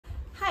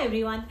Hi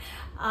everyone.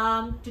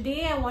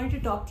 Today I wanted to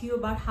talk to you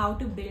about how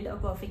to build a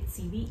perfect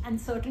CV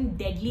and certain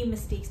deadly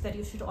mistakes that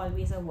you should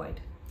always avoid.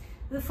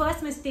 The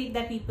first mistake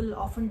that people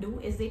often do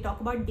is they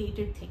talk about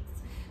dated things.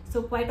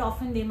 So quite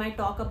often they might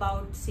talk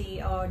about, say,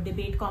 a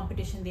debate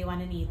competition they won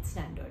an 8th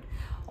standard,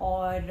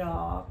 or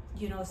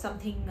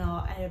something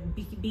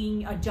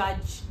being a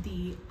judge,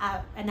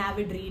 an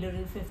avid reader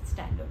in 5th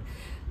standard.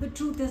 The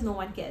truth is no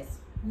one cares.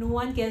 No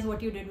one cares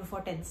what you did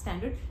before 10th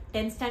standard.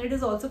 10th standard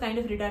is also kind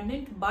of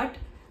redundant, but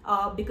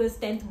because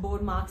 10th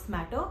board marks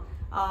matter,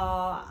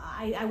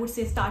 I would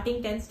say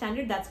starting 10th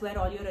standard, that's where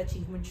all your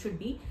achievements should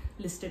be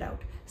listed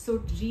out.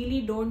 So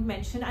really don't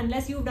mention,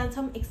 unless you've done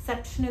some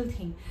exceptional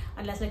thing,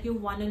 unless like you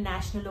won a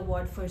national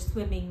award for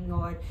swimming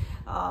or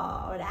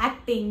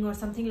acting or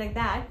something like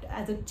that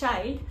as a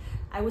child,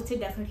 I would say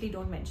definitely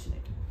don't mention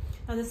it.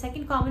 Now the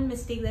second common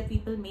mistake that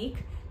people make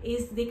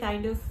is they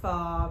kind of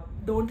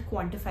don't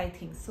quantify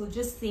things. So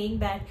just saying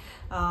that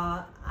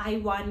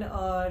I won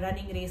a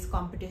running race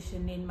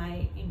competition in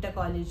my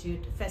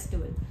intercollegiate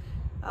festival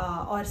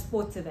or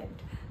sports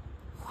event.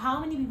 How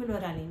many people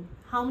were running?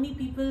 How many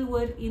people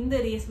were in the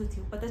race with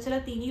you? पता चला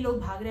 3 ही लोग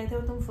भाग रहे थे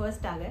और तुम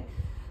first आ गए.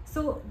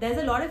 So there's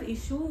a lot of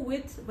issue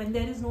with when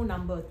there is no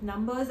numbers.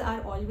 Numbers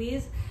are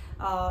always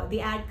they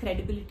add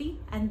credibility,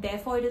 and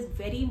therefore it is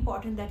very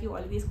important that you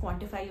always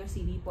quantify your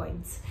CV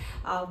points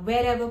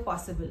wherever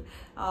possible.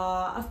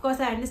 Of course,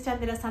 I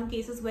understand there are some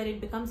cases where it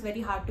becomes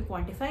very hard to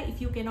quantify.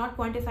 If you cannot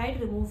quantify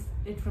it, remove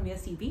it from your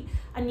CV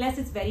unless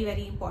it's very,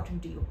 very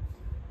important to you.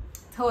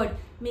 Third,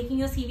 making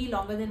your CV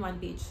longer than 1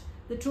 page.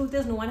 The truth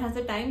is no one has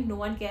the time, no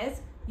one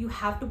cares. You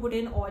have to put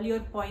in all your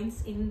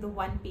points in the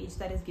 1 page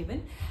that is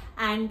given,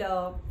 and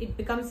it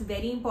becomes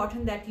very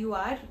important that you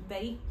are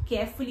very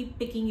carefully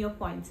picking your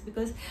points,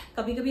 because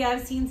kabhi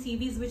I've seen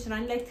CVs which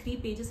run like 3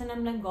 pages and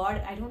I'm like,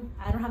 God, I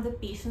don't have the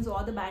patience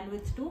or the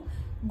bandwidth to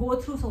go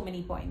through so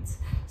many points.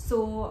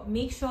 So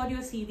make sure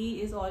your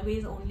CV is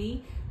always only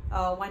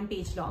 1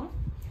 page long.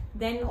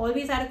 Then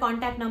always add a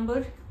contact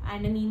number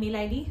and an email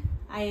ID.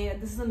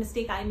 This is a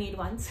mistake I made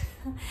once.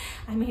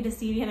 I made a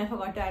CV and I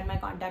forgot to add my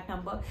contact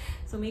number.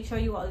 So make sure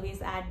you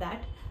always add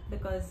that,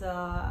 because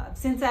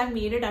since I've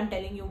made it, I'm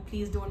telling you,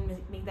 please don't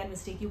make that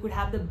mistake. You could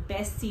have the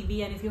best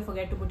CV, and if you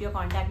forget to put your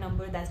contact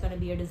number, that's going to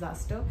be a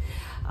disaster.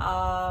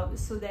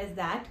 So there's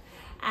that.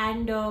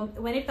 And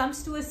when it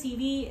comes to a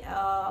CV,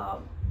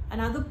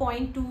 another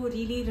point to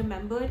really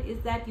remember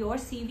is that your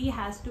CV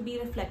has to be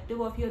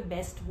reflective of your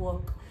best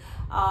work.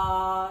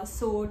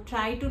 So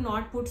try to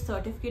not put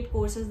certificate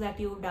courses that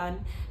you've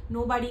done.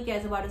 Nobody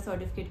cares about a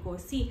certificate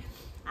course. See,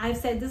 I've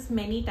said this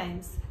many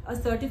times. A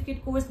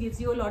certificate course gives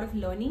you a lot of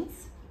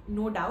learnings,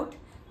 no doubt,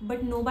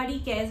 but nobody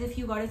cares if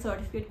you got a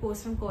certificate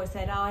course from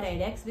Coursera or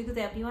edX, because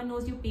everyone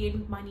knows you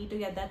paid money to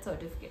get that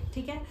certificate.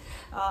 Okay?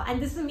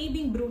 And this is me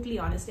being brutally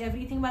honest.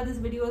 Everything about this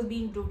video is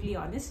being brutally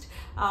honest.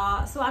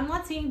 So I'm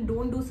not saying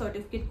don't do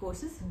certificate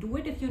courses. Do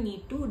it if you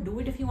need to. Do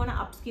it if you want to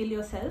upskill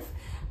yourself.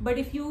 But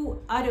if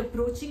you are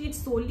approaching it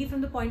solely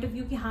from the point of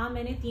view कि हाँ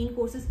मैंने 3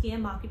 courses किए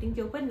हैं marketing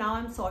के ऊपर, now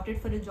I'm sorted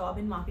for a job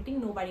in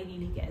marketing, nobody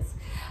really cares.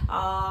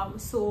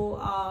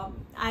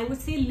 I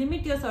would say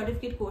limit your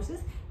certificate courses.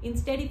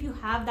 Instead, if you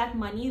have that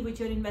money which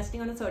you're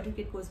investing on a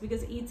certificate course,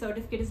 because each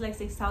certificate is like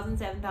 6,000,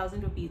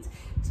 7,000 rupees.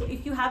 So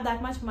if you have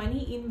that much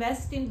money,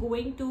 invest in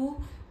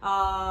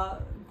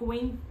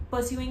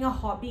pursuing a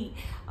hobby,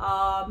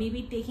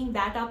 maybe taking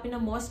that up in a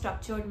more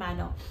structured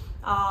manner.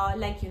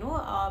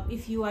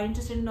 If you are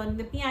interested in learning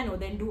the piano,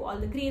 then do all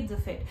the grades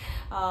of it.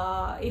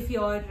 If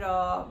you're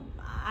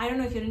I don't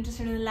know, if you're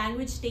interested in a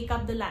language, take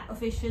up the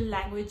official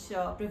language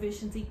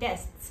proficiency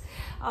tests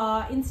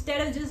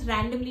instead of just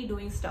randomly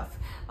doing stuff.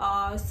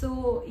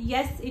 So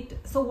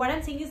what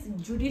I'm saying is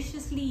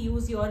judiciously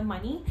use your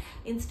money.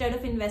 Instead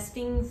of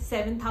investing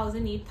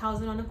 7,000,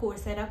 8,000 on a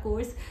Coursera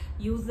course,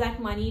 use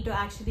that money to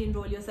actually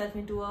enroll yourself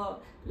into a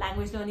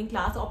language learning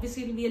class.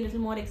 Obviously it will be a little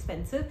more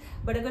expensive,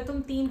 but अगर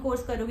तुम 3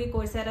 course करोगे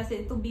Coursera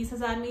से तो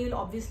 20,000 में you'll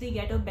obviously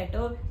get a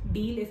better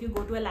deal if you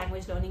go to a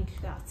language learning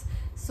class.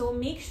 So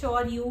make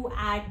sure you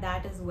add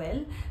that as well.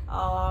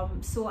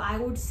 So I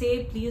would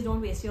say please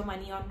don't waste your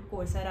money on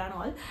Coursera and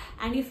all.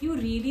 And if you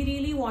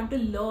really want to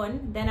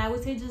learn, then I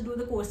would say just do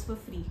the course for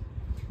free.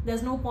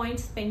 There's no point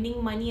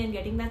spending money and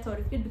getting that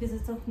certificate because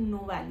it's of no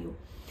value.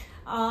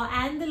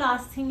 And the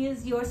last thing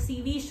is your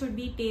CV should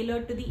be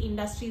tailored to the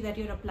industry that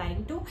you're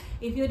applying to.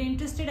 If you're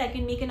interested, I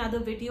can make another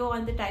video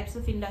on the types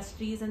of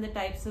industries and the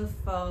types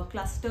of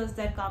clusters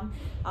that come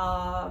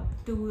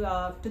to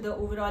the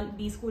overall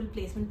B school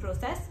placement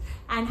process,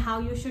 and how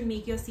you should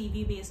make your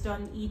CV based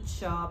on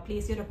each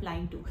place you're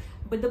applying to.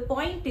 But the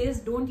point is,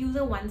 don't use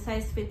a one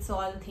size fits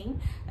all thing.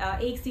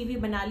 एक CV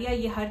बना लिया,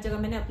 ये हर जगह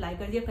मैंने apply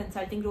कर दिया,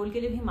 consulting role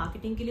के लिए भी,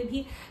 marketing के लिए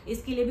भी,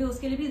 इसके लिए भी,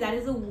 उसके लिए भी. That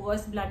is the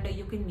worst blunder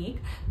you can make,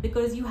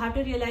 because you have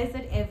have to realize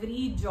that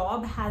every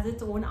job has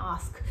its own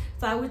ask.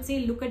 So I would say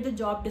look at the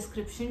job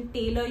description,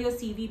 tailor your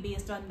CV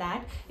based on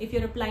that. If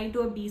you're applying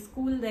to a B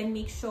school, then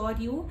make sure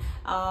you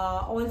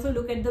also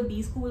look at the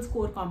B school's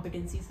core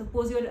competencies.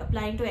 Suppose you're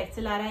applying to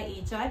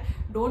XLRI HR,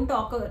 don't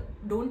talk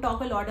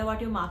a lot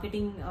about your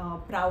marketing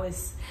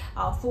prowess.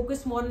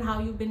 Focus more on how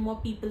you've been more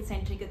people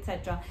centric,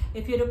 etc.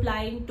 If you're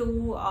applying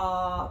to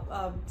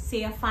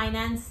say a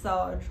finance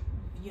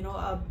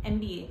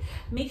MBA,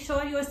 make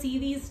sure your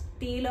CV is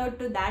tailored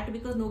to that,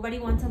 because nobody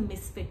wants a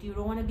misfit. You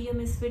don't want to be a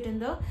misfit in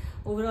the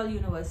overall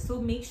universe. So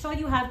make sure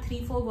you have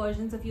 3-4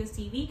 versions of your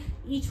CV,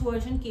 each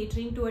version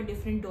catering to a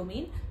different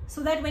domain,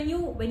 so that when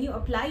you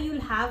apply,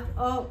 you'll have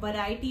a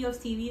variety of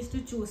CVs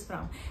to choose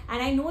from.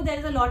 And I know there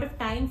is a lot of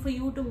time for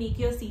you to make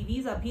your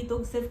CVs. Abhi to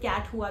sirf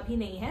CAT hua bhi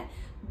nahi hai,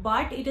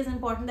 but it is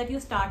important that you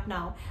start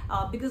now,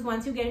 because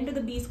once you get into the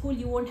B school,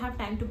 you won't have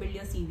time to build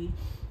your CV.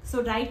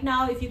 So right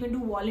now, if you can do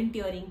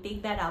volunteering,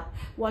 take that up.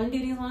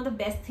 Volunteering is one of the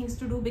best things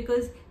to do,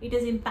 because it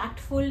is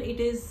impactful, it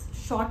is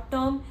short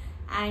term,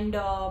 and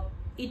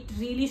it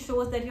really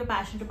shows that you're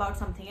passionate about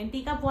something. And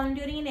take up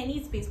volunteering in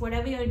any space,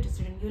 whatever you're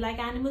interested in. You like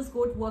animals,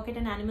 go work at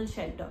an animal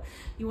shelter.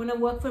 You want to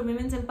work for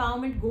women's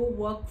empowerment, go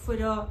work for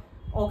a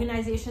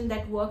organization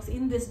that works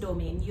in this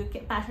domain. You're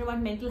passionate about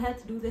mental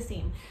health, do the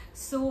same.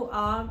 So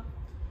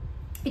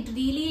it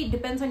really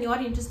depends on your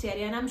interest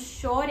area, and I'm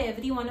sure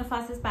every one of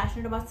us is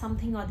passionate about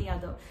something or the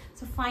other.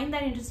 So find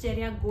that interest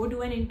area, go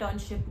do an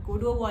internship, go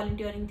do a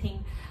volunteering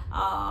thing.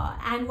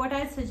 And what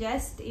I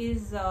suggest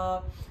is,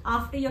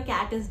 after your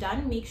CAT is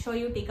done, make sure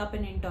you take up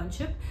an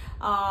internship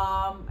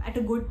at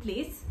a good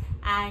place,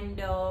 and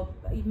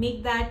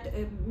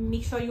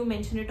make sure you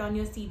mention it on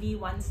your CV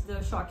once the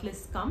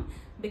shortlists come,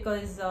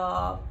 because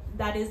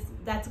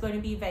that's going to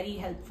be very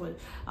helpful.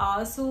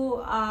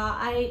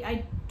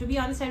 I to be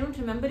honest, I don't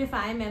remember if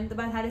IIM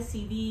Ahmedabad had a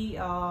CV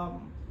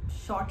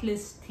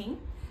shortlist thing,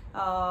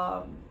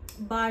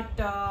 but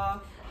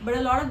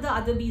a lot of the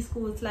other B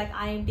schools like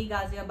IMT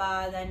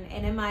Ghaziabad and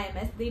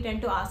NMIMS, they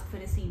tend to ask for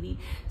a CV.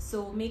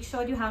 So make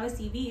sure you have a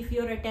CV. If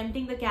you're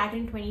attempting the CAT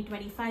in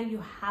 2025,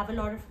 you have a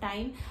lot of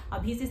time.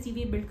 Abhi se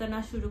CV build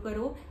karna shuru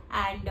karo,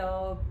 and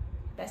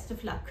best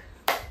of luck.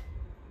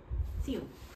 See you.